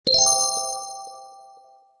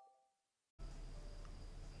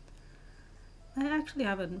actually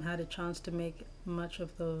haven't had a chance to make much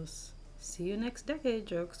of those see you next decade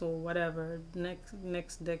jokes or whatever,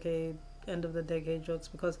 next decade, end of the decade jokes,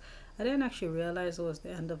 because I didn't actually realize it was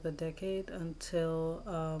the end of the decade until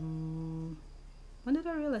when did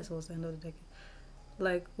I realize it was the end of the decade?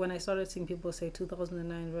 Like when I started seeing people say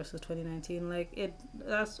 2009 versus 2019, like it,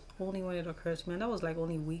 that's only when it occurred to me, and that was like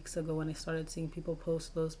only weeks ago when I started seeing people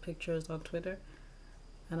post those pictures on Twitter,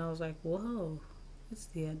 and I was like, whoa, it's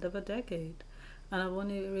the end of a decade. And I've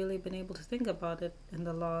only really been able to think about it in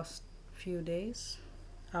the last few days,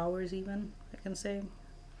 hours even, I can say.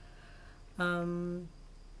 Um,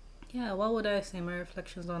 yeah, what would I say? My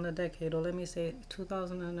reflections on the decade, or let me say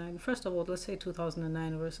 2009. First of all, let's say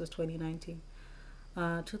 2009 versus 2019.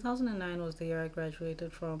 2009 was the year I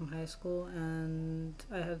graduated from high school, and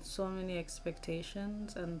I had so many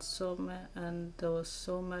expectations, and and there was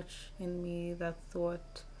so much in me that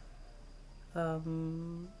thought of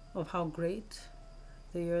how great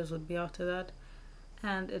the years would be after that,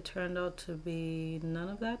 and it turned out to be none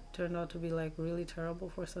of that. It turned out to be like really terrible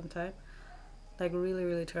for some time, like really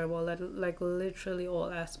really terrible. Like literally all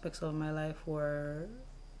aspects of my life were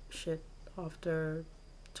shit after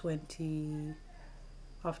 20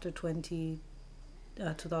 20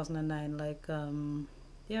 2009. Like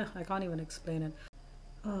yeah, I can't even explain it.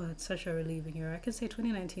 Oh, it's such a relieving year. I can say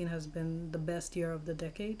 2019 has been the best year of the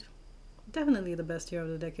decade, definitely the best year of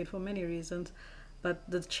the decade for many reasons. But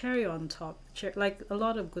the cherry on top, like a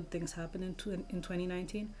lot of good things happened in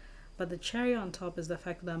 2019, but the cherry on top is the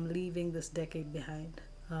fact that I'm leaving this decade behind.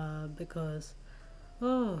 Because,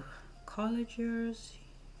 oh, college years,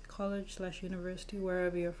 college slash university,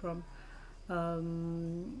 wherever you're from,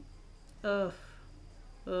 um, ugh,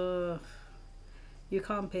 ugh, you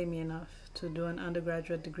can't pay me enough to do an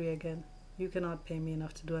undergraduate degree again. You cannot pay me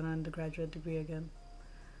enough to do an undergraduate degree again.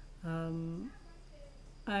 Um,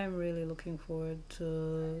 I'm really looking forward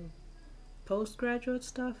to postgraduate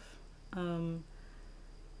stuff. Um,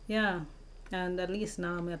 yeah, and at least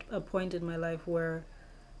now I'm at a point in my life where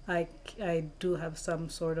I do have some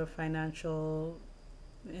sort of financial,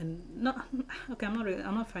 and not okay.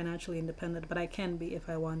 I'm not financially independent, but I can be if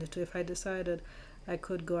I wanted to. If I decided I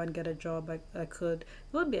could go and get a job, I could.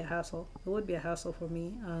 It would be a hassle. It would be a hassle for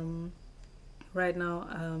me. Right now,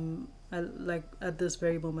 I like at this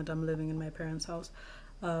very moment I'm living in my parents' house,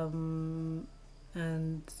 um,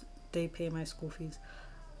 and they pay my school fees.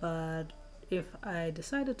 But if I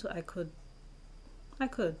decided to, I could, I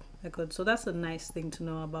could. So that's a nice thing to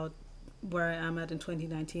know about where I am at in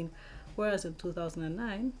 2019. Whereas in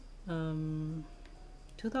 2009,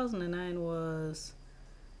 2009 was,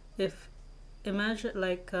 if imagine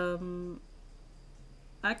like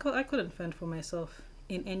I couldn't fend for myself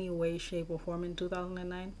in any way, shape, or form in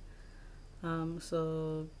 2009.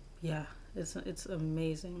 So yeah, it's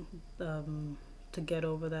amazing to get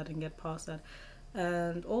over that and get past that,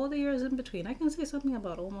 and all the years in between. I can say something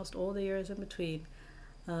about almost all the years in between.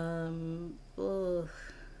 Ugh,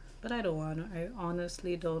 but I don't want to. I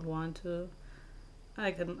honestly don't want to.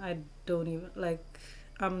 I can. I don't even like.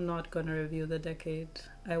 I'm not gonna review the decade.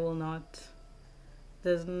 I will not.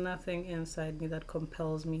 There's nothing inside me that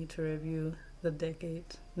compels me to review the decade.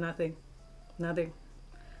 Nothing. Nothing.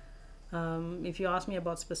 If you ask me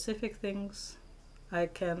about specific things, I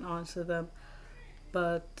can answer them,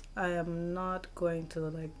 but I am not going to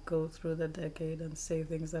like go through the decade and say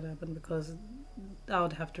things that happened, because I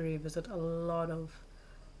would have to revisit a lot of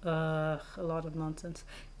nonsense.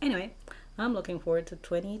 Anyway, I'm looking forward to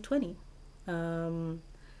 2020. Um,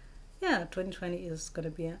 yeah, 2020 is gonna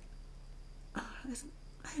be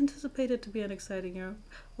I anticipate it to be an exciting year.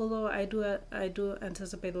 Although I do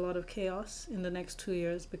anticipate a lot of chaos in the next 2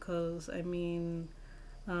 years, because I mean,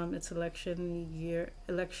 it's election year.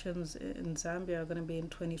 Elections in Zambia are going to be in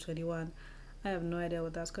 2021. I have no idea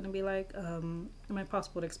what that's going to be like. My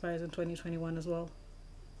passport expires in 2021 as well.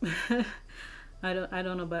 I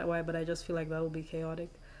don't know about why, but I just feel like that will be chaotic.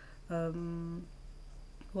 Um,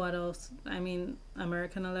 what else? I mean,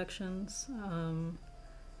 American elections.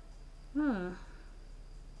 Huh,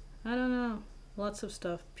 I don't know. Lots of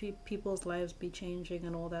stuff. People's lives be changing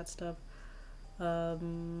and all that stuff.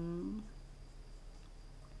 Um,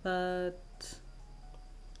 but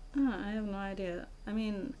I have no idea. I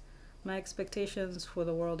mean, my expectations for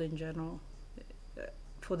the world in general,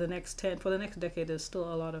 for the next decade, is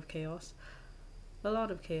still a lot of chaos. A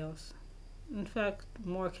lot of chaos. In fact,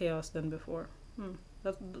 more chaos than before.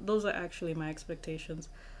 Those are actually my expectations.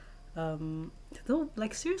 Though,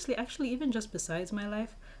 like seriously, actually, even just besides my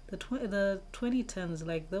life, the 2010s,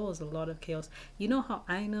 like there was a lot of chaos. You know how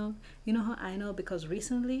I know? You know how I know? Because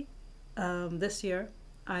recently, this year,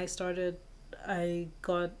 I started. I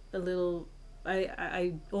got a little.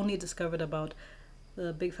 I only discovered about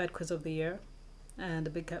the Big Fat Quiz of the Year and the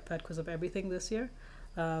Big Fat Quiz of Everything this year.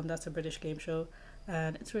 That's a British game show,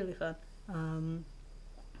 and it's really fun.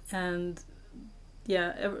 And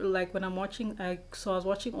yeah, like when I'm watching, I was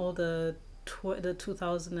watching all the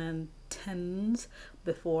 2010s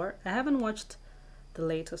before. I haven't watched the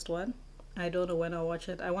latest one. I don't know when I'll watch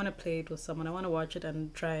it. I want to play it with someone. I want to watch it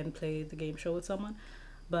and try and play the game show with someone.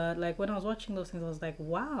 But like when I was watching those things, I was like,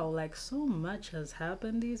 wow, like so much has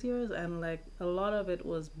happened these years, and like a lot of it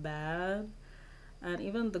was bad, and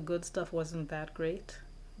even the good stuff wasn't that great.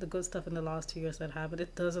 The good stuff in the last 2 years that happened,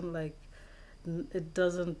 it doesn't like, it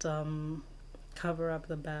doesn't cover up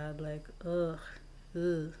the bad. Like ugh.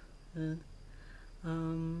 ugh.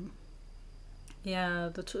 Um, yeah,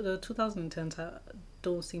 the 2010s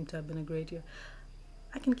don't seem to have been a great year.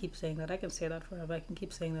 I can keep saying that. I can say that forever. I can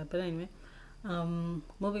keep saying that. But anyway,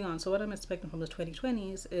 moving on. So what I'm expecting from the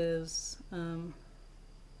 2020s is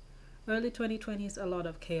early 2020s, a lot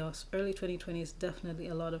of chaos. Early 2020s, definitely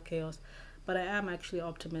a lot of chaos. But I am actually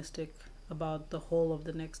optimistic about the whole of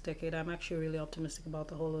the next decade. I'm actually really optimistic about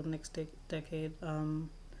the whole of the next decade. I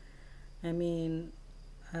mean,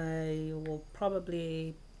 I will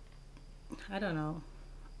probably, I don't know,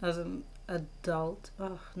 as an adult.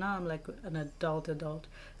 Oh, now I'm like an adult.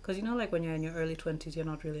 Because you know, like when you're in your early 20s, you're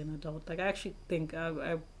not really an adult. Like I actually think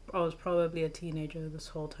I was probably a teenager this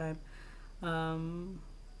whole time. Um,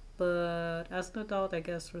 but as an adult, I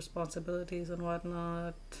guess responsibilities and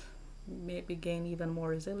whatnot, maybe gain even more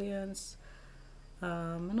resilience,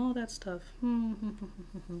 and all that stuff. I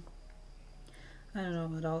don't know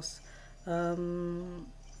what else. Um,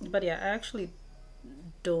 but yeah, I actually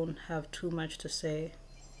don't have too much to say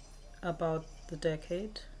about the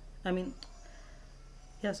decade. I mean,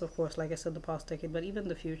 yes, of course, like I said, the past decade, but even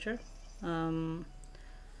the future. Um,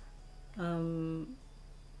 um,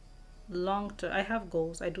 Long term, I have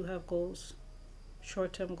goals. I do have goals,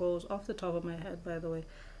 short term goals. Off the top of my head, by the way,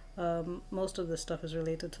 most of this stuff is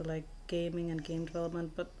related to like gaming and game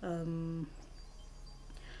development, but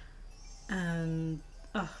and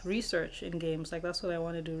research in games. Like that's what I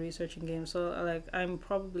want to do, research in games. So like I'm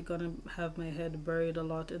probably gonna have my head buried a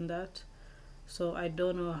lot in that. So I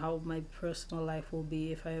don't know how my personal life will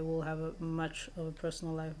be, if I will have much of a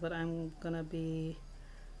personal life, but I'm gonna be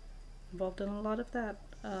involved in a lot of that.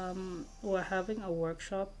 We're having a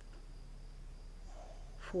workshop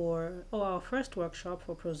for our first workshop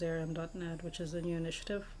for Prosarium.net, which is a new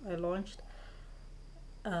initiative I launched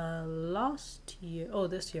last year. Oh,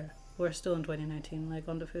 this year. We're still in 2019, like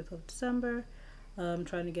on the 5th of December.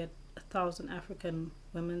 Trying to get 1,000 African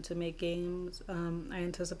women to make games. I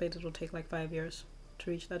anticipate it will take like 5 years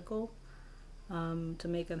to reach that goal, to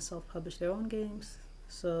make and self-publish their own games.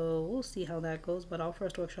 So we'll see how that goes. But our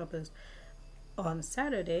first workshop is on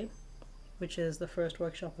Saturday, which is the first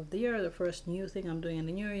workshop of the year, the first new thing I'm doing in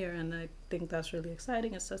the new year, and I think that's really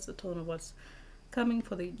exciting. It sets the tone of what's coming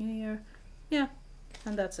for the new year. Yeah,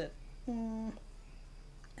 and that's it.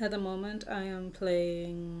 At the moment, I am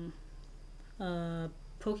playing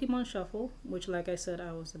Pokemon Shuffle, which, like I said,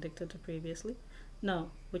 I was addicted to previously.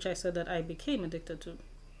 No, which I said that I became addicted to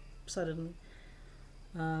suddenly.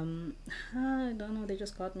 I don't know. They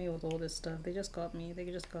just got me with all this stuff. They just got me.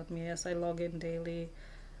 Yes, I log in daily.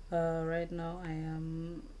 Right now, I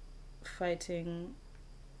am fighting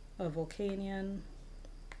a Volcanion,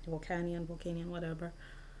 whatever.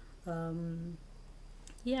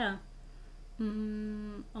 Yeah.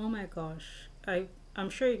 Oh my gosh. I'm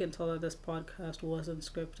sure you can tell that this podcast wasn't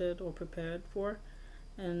scripted or prepared for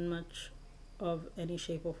in much of any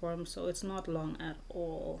shape or form, so it's not long at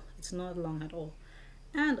all. It's not long at all.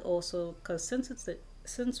 And also, because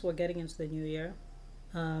since we're getting into the new year,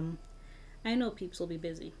 um, I know peeps will be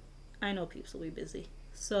busy.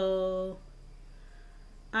 So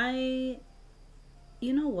I,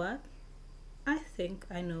 you know what? I think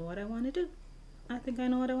I know what I want to do.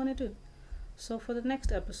 So for the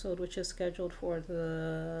next episode, which is scheduled for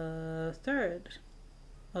the 3rd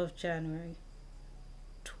of January,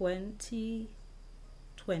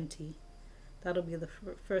 2020, that'll be the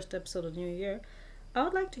first episode of the new year. I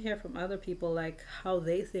would like to hear from other people, like how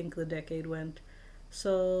they think the decade went.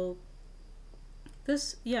 So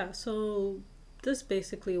this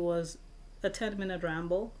basically was a 10-minute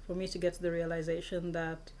ramble for me to get to the realization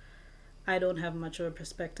that I don't have much of a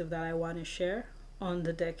perspective that I want to share on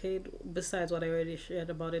the decade, besides what I already shared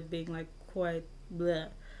about it being like quite bleh.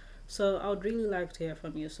 So I would really like to hear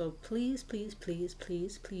from you. So please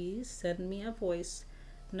send me a voice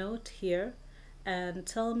note here and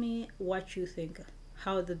tell me what you think,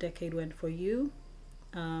 how the decade went for you.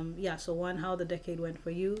 So one, how the decade went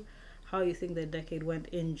for you, how you think the decade went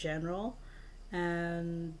in general,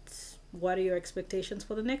 and what are your expectations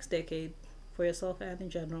for the next decade for yourself and in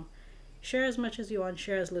general. Share as much as you want,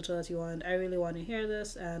 share as little as you want. I really want to hear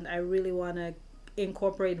this, and I really want to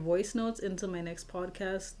incorporate voice notes into my next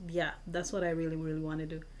podcast. Yeah, that's what I really, really want to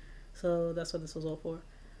do. So that's what this was all for.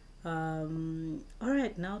 All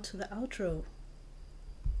right, now to the outro.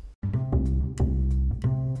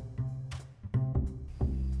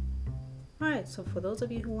 Alright, so for those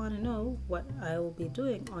of you who want to know what I will be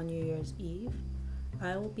doing on New Year's Eve,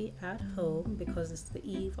 I will be at home because it's the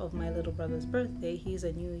eve of my little brother's birthday. He's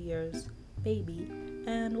a New Year's baby,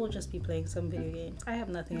 and we'll just be playing some video games. I have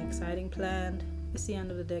nothing exciting planned. It's the end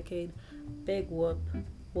of the decade. Big whoop.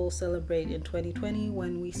 We'll celebrate in 2020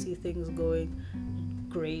 when we see things going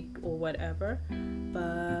great or whatever.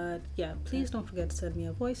 But yeah, please don't forget to send me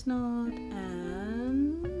a voice note,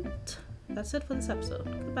 and that's it for this episode.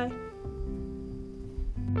 Goodbye.